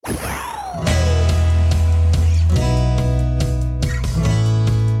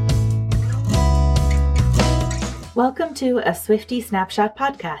Welcome to a Swiftie Snapshot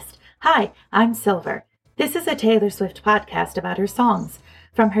podcast. Hi, I'm Silver. This is a Taylor Swift podcast about her songs,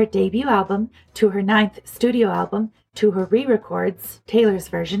 from her debut album to her 9th studio album to her re-records, Taylor's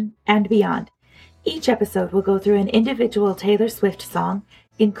version, and beyond. Each episode will go through an individual Taylor Swift song,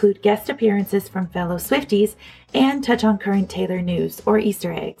 include guest appearances from fellow Swifties, and touch on current Taylor news or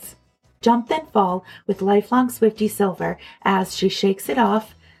Easter eggs. Jump then fall with lifelong Swiftie Silver as she shakes it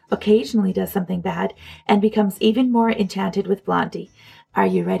off, occasionally does something bad, and becomes even more enchanted with Blondie. Are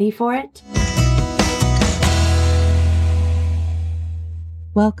you ready for it?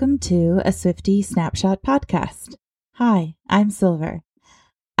 Welcome to a Swiftie Snapshot podcast. Hi, I'm Silver.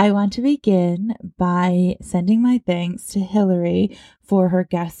 I want to begin by sending my thanks to Hillary for her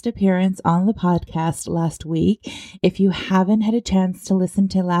guest appearance on the podcast last week. If you haven't had a chance to listen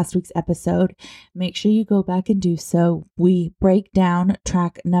to last week's episode, make sure you go back and do so. We break down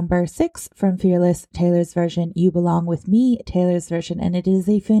track number 6 from Fearless, Taylor's version, You Belong With Me, Taylor's version, and it is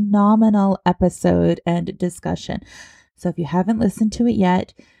a phenomenal episode and discussion. So if you haven't listened to it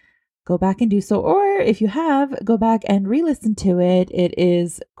yet, go back and do so, or if you have, go back and re-listen to it. It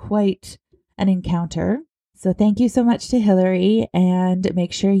is quite an encounter. So thank you so much to Hillary, and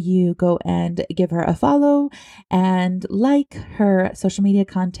make sure you go and give her a follow and like her social media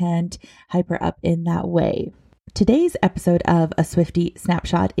content, hype her up in that way. Today's episode of A Swiftie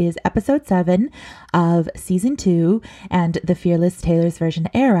Snapshot is episode 7 of season 2 and the Fearless Taylor's version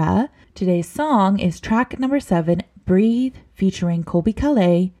era. Today's song is track number 7, Breathe, featuring Colbie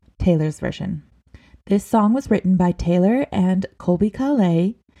Caillat, Taylor's version. This song was written by Taylor and Colbie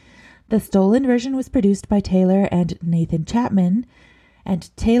Caillat. The stolen version was produced by Taylor and Nathan Chapman,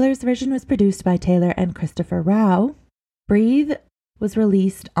 and Taylor's version was produced by Taylor and Christopher Rao. Breathe was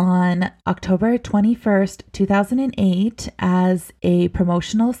released on October 21st, 2008 as a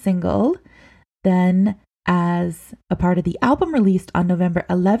promotional single, then as a part of the album released on November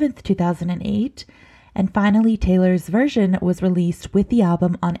 11th, 2008, and finally, Taylor's version was released with the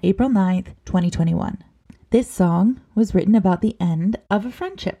album on April 9th, 2021. This song was written about the end of a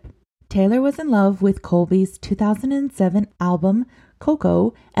friendship. Taylor was in love with Colbie's 2007 album,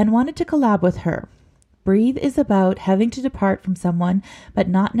 Coco, and wanted to collab with her. Breathe is about having to depart from someone, but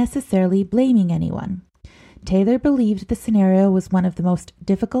not necessarily blaming anyone. Taylor believed the scenario was one of the most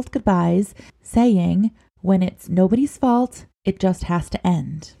difficult goodbyes, saying, "When it's nobody's fault, it just has to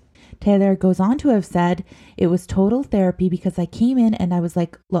end." Taylor goes on to have said, "It was total therapy because I came in and I was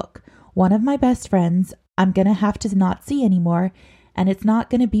like, look, one of my best friends, I'm going to have to not see anymore, and it's not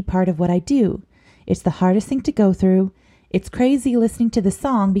going to be part of what I do. It's the hardest thing to go through. It's crazy listening to the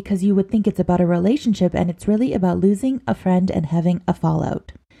song because you would think it's about a relationship, and it's really about losing a friend and having a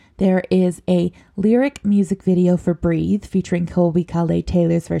fallout." There is a lyric music video for Breathe featuring Colbie Caillat,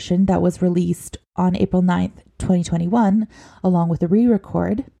 Taylor's version, that was released on April 9th, 2021, along with a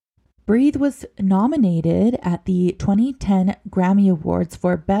re-record. Breathe was nominated at the 2010 Grammy Awards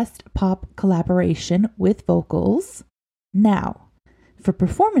for Best Pop Collaboration with Vocals. Now, for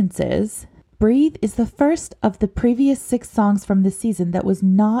performances, Breathe is the first of the previous 6 songs from this season that was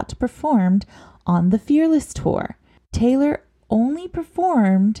not performed on the Fearless tour. Taylor only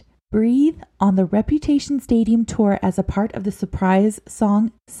performed Breathe on the Reputation Stadium tour as a part of the surprise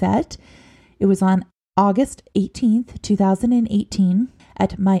song set. It was on August 18th, 2018.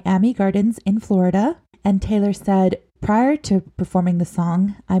 at Miami Gardens in Florida, and Taylor said, "Prior to performing the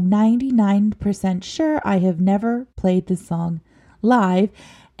song, I'm 99% sure I have never played this song live,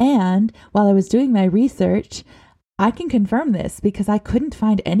 and while I was doing my research, I can confirm this because I couldn't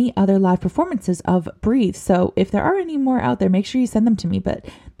find any other live performances of Breathe. So if there are any more out there, make sure you send them to me, but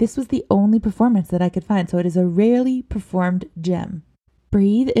this was the only performance that I could find, so it is a rarely performed gem."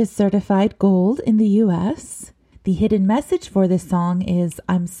 Breathe is certified gold in the US. The hidden message for this song is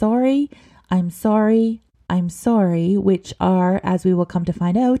 "I'm sorry, I'm sorry, I'm sorry," which are, as we will come to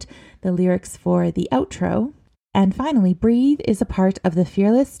find out, the lyrics for the outro. And finally, Breathe is a part of the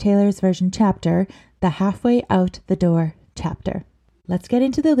Fearless Taylor's version chapter, the Halfway Out the Door chapter. Let's get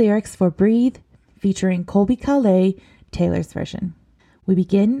into the lyrics for Breathe, featuring Colbie Caillat, Taylor's version. We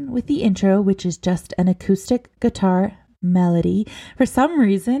begin with the intro, which is just an acoustic guitar melody. For some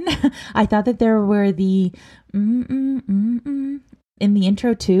reason, I thought that there were the in the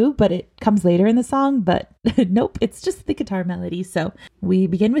intro too, but it comes later in the song, but nope, it's just the guitar melody. So we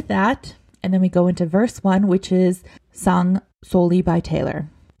begin with that, and then we go into verse 1, which is sung solely by Taylor.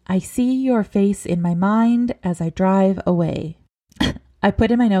 "I see your face in my mind as I drive away." I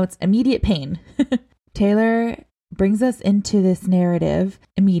put in my notes, immediate pain. Taylor brings us into this narrative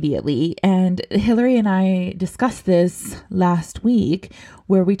immediately. And Hillary and I discussed this last week,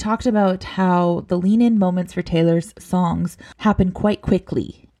 where we talked about how the lean-in moments for Taylor's songs happen quite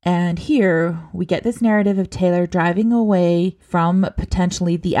quickly. And here we get this narrative of Taylor driving away from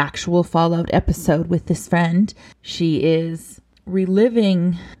potentially the actual fallout episode with this friend. She is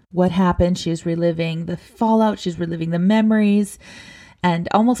reliving what happened. She is reliving the fallout. She's reliving the memories and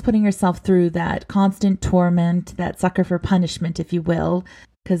almost putting herself through that constant torment, that sucker for punishment, if you will,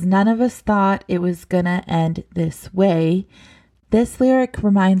 because none of us thought it was going to end this way. This lyric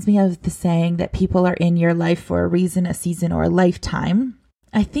reminds me of the saying that people are in your life for a reason, a season, or a lifetime.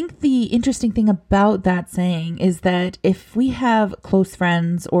 I think the interesting thing about that saying is that if we have close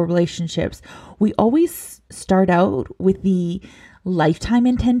friends or relationships, we always start out with the lifetime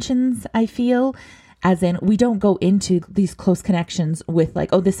intentions, I feel, as in we don't go into these close connections with like,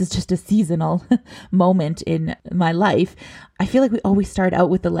 oh, this is just a seasonal moment in my life. I feel like we always start out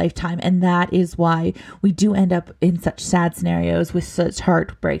with the lifetime, and that is why we do end up in such sad scenarios with such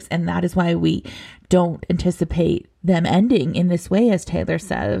heartbreaks, and that is why we don't anticipate them ending in this way, as Taylor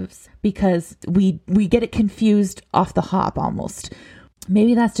says, because we get it confused off the hop almost.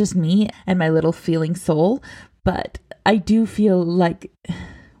 Maybe that's just me and my little feeling soul, but I do feel like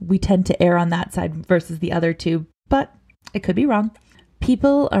we tend to err on that side versus the other two, but I could be wrong.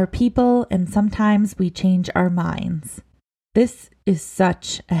 People are people, and sometimes we change our minds. This is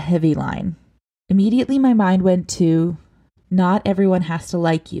such a heavy line. Immediately my mind went to, not everyone has to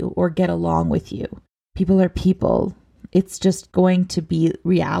like you or get along with you. People are people. It's just going to be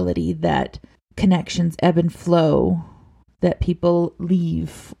reality that connections ebb and flow, that people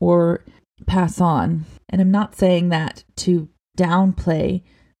leave or pass on. And I'm not saying that to downplay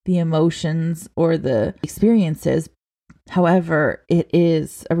the emotions or the experiences. However, it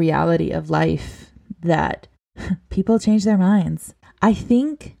is a reality of life that people change their minds. I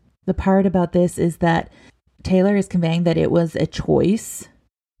think the part about this is that Taylor is conveying that it was a choice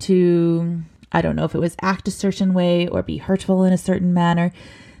to, I don't know if it was act a certain way or be hurtful in a certain manner.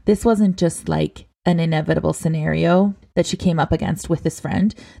 This wasn't just like an inevitable scenario that she came up against with this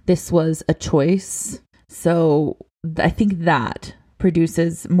friend. This was a choice. So I think that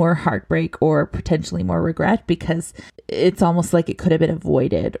produces more heartbreak or potentially more regret, because it's almost like it could have been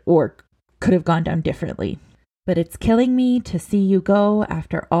avoided or could have gone down differently. But it's killing me to see you go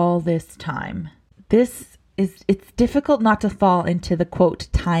after all this time. It's difficult not to fall into the quote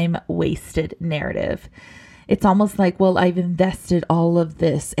time wasted narrative. It's almost like, well, I've invested all of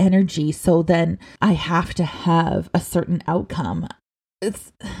this energy, so then I have to have a certain outcome.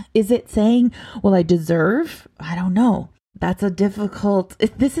 Is it saying, well, I deserve? I don't know. That's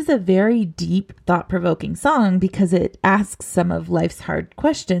this is a very deep, thought-provoking song because it asks some of life's hard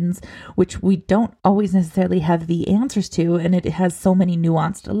questions, which we don't always necessarily have the answers to, and it has so many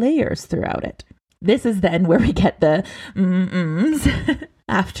nuanced layers throughout it. This is then where we get the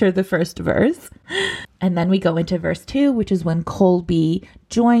after the first verse. And then we go into verse 2, which is when Colbie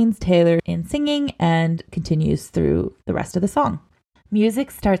joins Taylor in singing and continues through the rest of the song.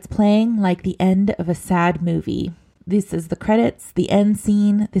 Music starts playing like the end of a sad movie. This is the credits, the end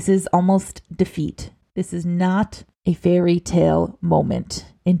scene. This is almost defeat. This is not a fairy tale moment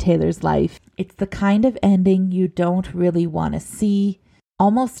in Taylor's life. It's the kind of ending you don't really want to see.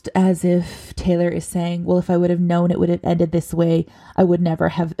 Almost as if Taylor is saying, well, if I would have known it would have ended this way, I would never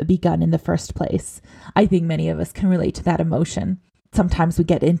have begun in the first place. I think many of us can relate to that emotion. Sometimes we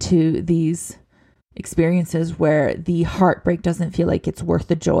get into these experiences where the heartbreak doesn't feel like it's worth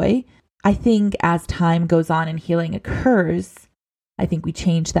the joy. I think as time goes on and healing occurs, I think we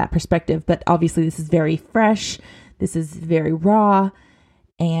change that perspective. But obviously this is very fresh. This is very raw.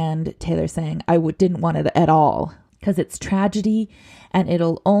 And Taylor's saying, I didn't want it at all, because it's tragedy and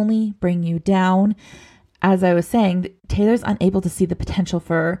it'll only bring you down. As I was saying, Taylor's unable to see the potential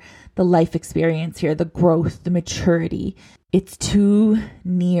for the life experience here, the growth, the maturity. It's too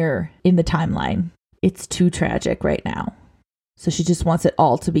near in the timeline. It's too tragic right now. So she just wants it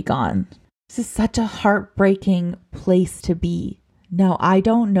all to be gone. This is such a heartbreaking place to be. Now, I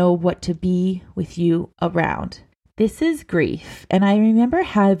don't know what to be with you around. This is grief. And I remember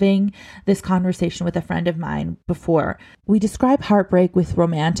having this conversation with a friend of mine before. We describe heartbreak with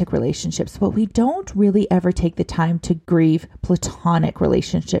romantic relationships, but we don't really ever take the time to grieve platonic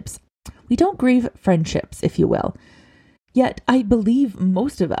relationships. We don't grieve friendships, if you will. Yet I believe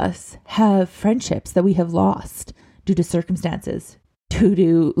most of us have friendships that we have lost due to circumstances, due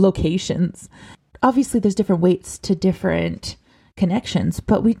to locations. Obviously, there's different weights to different connections,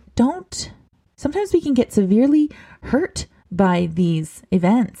 but sometimes we can get severely hurt by these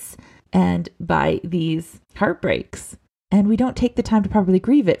events. and by these heartbreaks. And we don't take the time to properly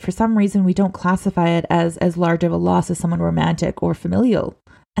grieve it. For some reason, we don't classify it as large of a loss as someone romantic or familial.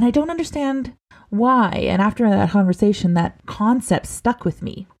 And I don't understand why. And after that conversation, that concept stuck with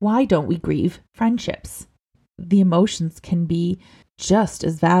me. Why don't we grieve friendships? The emotions can be just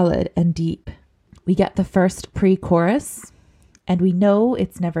as valid and deep. We get the first pre-chorus, and we know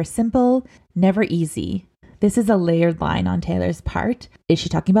it's never simple, never easy. This is a layered line on Taylor's part. Is she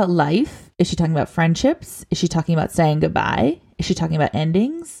talking about life? Is she talking about friendships? Is she talking about saying goodbye? Is she talking about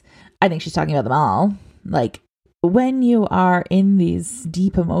endings? I think she's talking about them all. Like, when you are in these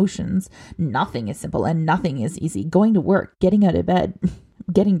deep emotions, nothing is simple and nothing is easy. Going to work, getting out of bed,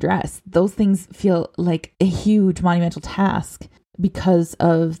 getting dressed, those things feel like a huge monumental task because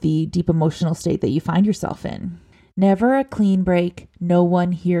of the deep emotional state that you find yourself in. Never a clean break, no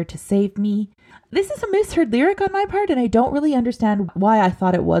one here to save me. This is a misheard lyric on my part, and I don't really understand why I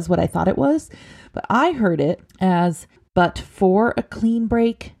thought it was what I thought it was, but I heard it as, but for a clean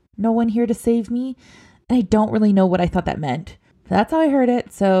break, no one here to save me, and I don't really know what I thought that meant. That's how I heard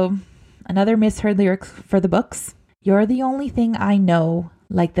it, so another misheard lyric for the books. You're the only thing I know,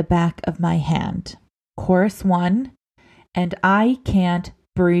 like the back of my hand. Chorus 1, and I can't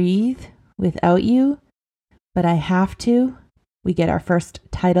breathe without you, but I have to. We get our first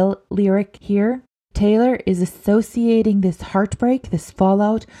title lyric here. Taylor is associating this heartbreak, this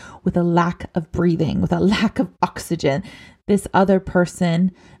fallout, with a lack of breathing, with a lack of oxygen. This other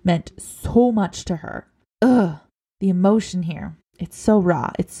person meant so much to her. Ugh, the emotion here. It's so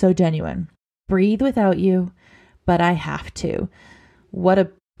raw. It's so genuine. Breathe without you, but I have to. What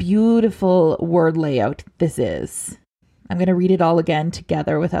a beautiful word layout this is. I'm going to read it all again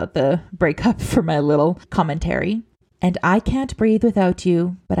together without the breakup for my little commentary. And I can't breathe without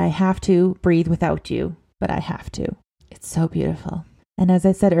you, but I have to breathe without you, but I have to. It's so beautiful. And as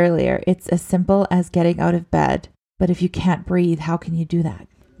I said earlier, it's as simple as getting out of bed. But if you can't breathe, how can you do that?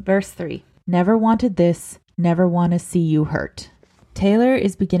 Verse 3. Never wanted this, never want to see you hurt. Taylor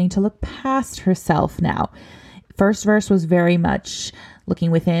is beginning to look past herself now. First verse was very much looking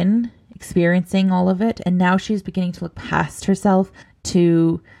within, experiencing all of it. And now she's beginning to look past herself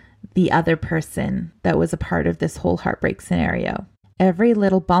to the other person that was a part of this whole heartbreak scenario. Every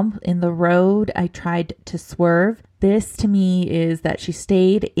little bump in the road, I tried to swerve. This to me is that she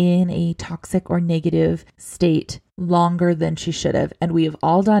stayed in a toxic or negative state longer than she should have. And we have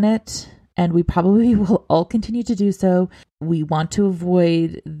all done it. And we probably will all continue to do so. We want to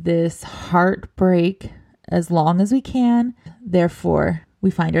avoid this heartbreak as long as we can. Therefore, we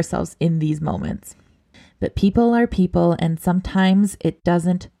find ourselves in these moments. But people are people, and sometimes it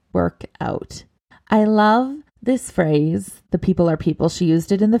doesn't work out. I love this phrase, the people are people. She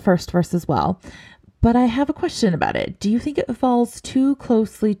used it in the first verse as well. But I have a question about it. Do you think it falls too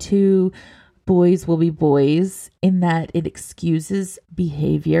closely to boys will be boys in that it excuses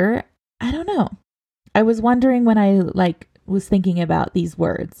behavior? I don't know. I was wondering when I was thinking about these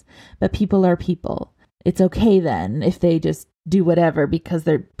words, but people are people. It's okay then if they just do whatever because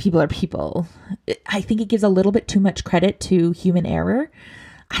they're people are people. I think it gives a little bit too much credit to human error.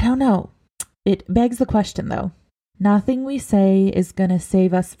 I don't know. It begs the question though. Nothing we say is going to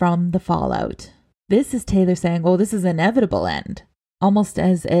save us from the fallout. This is Taylor saying, oh, this is an inevitable end. Almost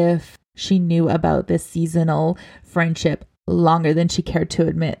as if she knew about this seasonal friendship longer than she cared to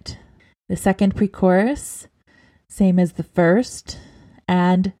admit. The second pre-chorus, same as the first.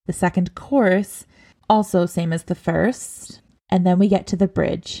 And the second chorus, also same as the first. And then we get to the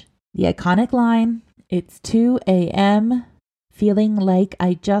bridge. The iconic line, it's 2 a.m., feeling like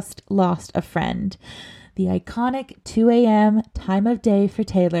I just lost a friend. The iconic 2 a.m. time of day for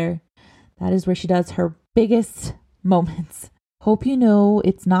Taylor. That is where she does her biggest moments. Hope you know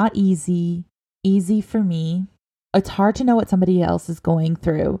it's not easy for me. It's hard to know what somebody else is going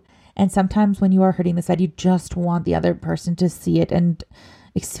through. And sometimes when you are hurting this bad, you just want the other person to see it and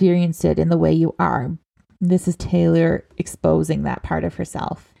experience it in the way you are. This is Taylor exposing that part of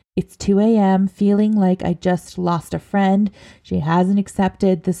herself. It's 2 a.m., feeling like I just lost a friend. She hasn't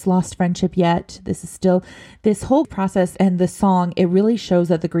accepted this lost friendship yet. This is still this whole process, and the song, it really shows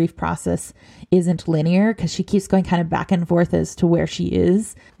that the grief process isn't linear because she keeps going kind of back and forth as to where she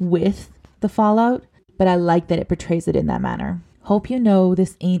is with the fallout. But I like that it portrays it in that manner. Hope you know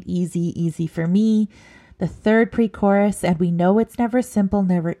this ain't easy for me. The third pre-chorus, and we know it's never simple,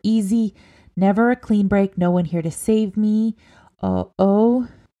 never easy, never a clean break, no one here to save me. Oh.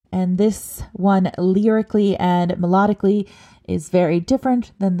 And this one lyrically and melodically is very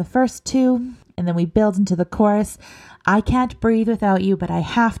different than the first two. And then we build into the chorus. I can't breathe without you, but I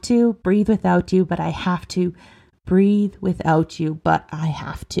have to. Breathe without you, but I have to. breathe without you, but I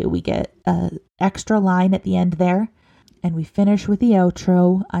have to. We get an extra line at the end there. And we finish with the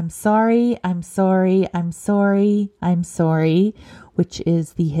outro. I'm sorry, I'm sorry, I'm sorry, I'm sorry, which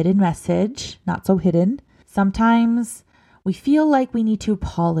is the hidden message, not so hidden. Sometimes we feel like we need to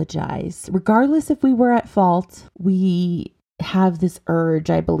apologize. Regardless if we were at fault, we have this urge,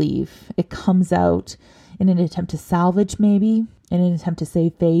 I believe. It comes out in an attempt to salvage, maybe, in an attempt to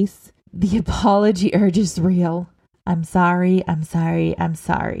save face. The apology urge is real. I'm sorry, I'm sorry, I'm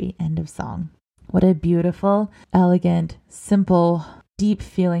sorry. End of song. What a beautiful, elegant, simple, deep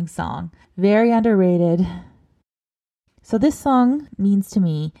feeling song. Very underrated. So this song means to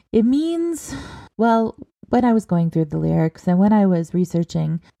me, it means, well, when I was going through the lyrics and when I was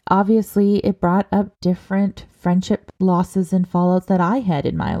researching, obviously it brought up different friendship losses and fallouts that I had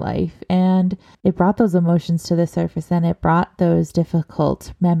in my life. And it brought those emotions to the surface and it brought those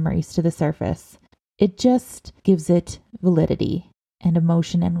difficult memories to the surface. It just gives it validity and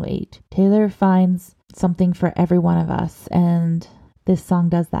emotion and weight. Taylor finds something for every one of us, and this song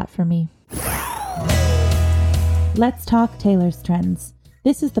does that for me. Let's talk Taylor's trends.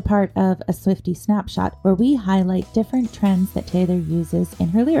 This is the part of a Swiftie Snapshot where we highlight different trends that Taylor uses in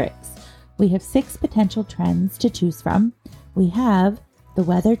her lyrics. We have 6 potential trends to choose from. We have the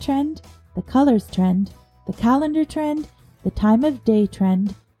weather trend, the colors trend, the calendar trend, the time of day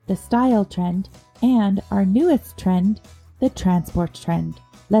trend, the style trend, and our newest trend, the transport trend.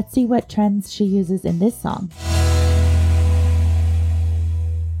 Let's see what trends she uses in this song.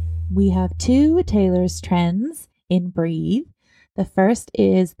 We have 2 Taylor's trends in Breathe. The first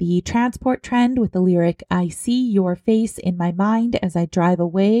is the transport trend with the lyric, I see your face in my mind as I drive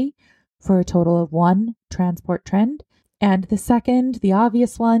away, for a total of 1 transport trend. And the second, the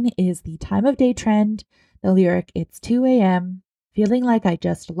obvious one, is the time of day trend, the lyric, it's 2 a.m., feeling like I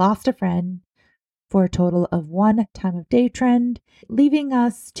just lost a friend, for a total of 1 time of day trend, leaving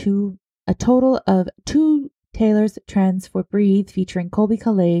us to a total of 2 Taylor's trends for Breathe featuring Colbie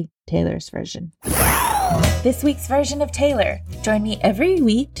Caillat, Taylor's version. This week's version of Taylor. Join me every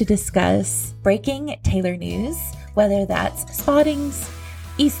week to discuss breaking Taylor news, whether that's spottings,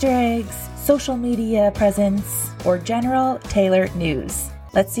 Easter eggs, social media presence, or general Taylor news.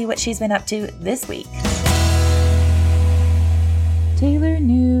 Let's see what she's been up to this week. Taylor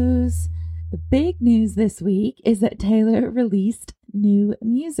news. The big news this week is that Taylor released new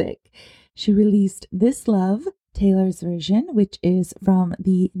music. She released This Love, Taylor's version, which is from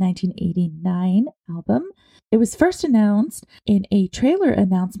the 1989 album. It was first announced in a trailer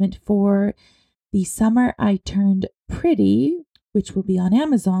announcement for The Summer I Turned Pretty, which will be on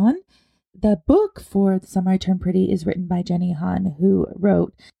Amazon. The book for The Summer I Turned Pretty is written by Jenny Han, who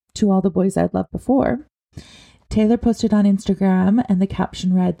wrote To All the Boys I'd Loved Before. Taylor posted on Instagram and the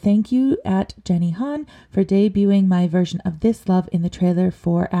caption read, "Thank you at Jenny Han for debuting my version of This Love in the trailer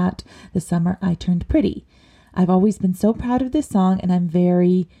for at The Summer I Turned Pretty. I've always been so proud of this song and I'm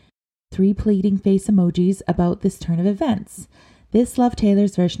very 3 pleading face emojis about this turn of events. This Love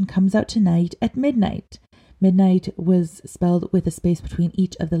Taylor's version comes out tonight at midnight." Midnight was spelled with a space between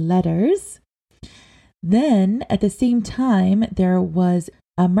each of the letters. Then at the same time, there was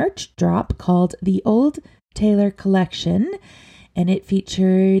a merch drop called The Old Taylor Collection, and it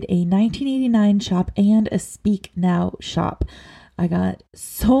featured a 1989 shop and a Speak Now shop. I got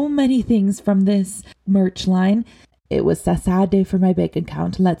so many things from this merch line. It was a sad day for my bank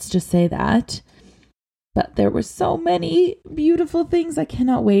account, let's just say that. But there were so many beautiful things. I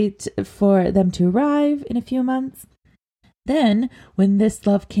cannot wait for them to arrive in a few months. Then, when This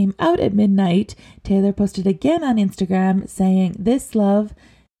Love came out at midnight, Taylor posted again on Instagram saying, "This Love,"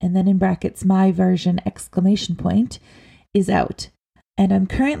 and then in brackets, "my version," ! Is out. And I'm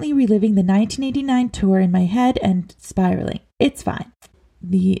currently reliving the 1989 tour in my head and spiraling. It's fine.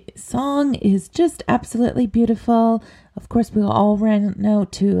 The song is just absolutely beautiful. Of course, we'll all run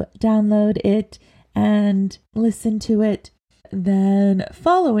out to download it and listen to it. Then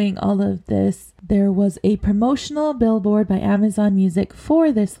following all of this, there was a promotional billboard by Amazon Music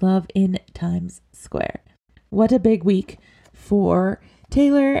for This Love in Times Square. What a big week for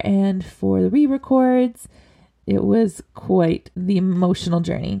Taylor and for the re-records. It was quite the emotional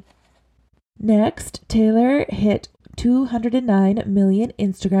journey. Next, Taylor hit 209 million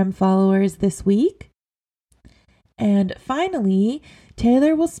Instagram followers this week. And finally,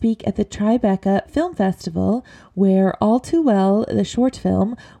 Taylor will speak at the Tribeca Film Festival, where All Too Well, the short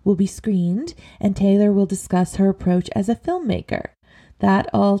film, will be screened, and Taylor will discuss her approach as a filmmaker. That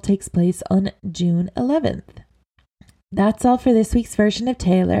all takes place on June 11th. That's all for this week's version of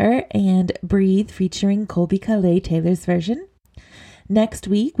Taylor and Breathe featuring Colbie Caillat, Taylor's version. Next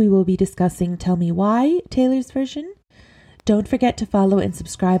week, we will be discussing Tell Me Why, Taylor's version. Don't forget to follow and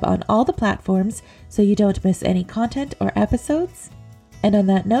subscribe on all the platforms so you don't miss any content or episodes. And on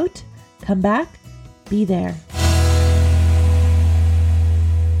that note, come back, be there.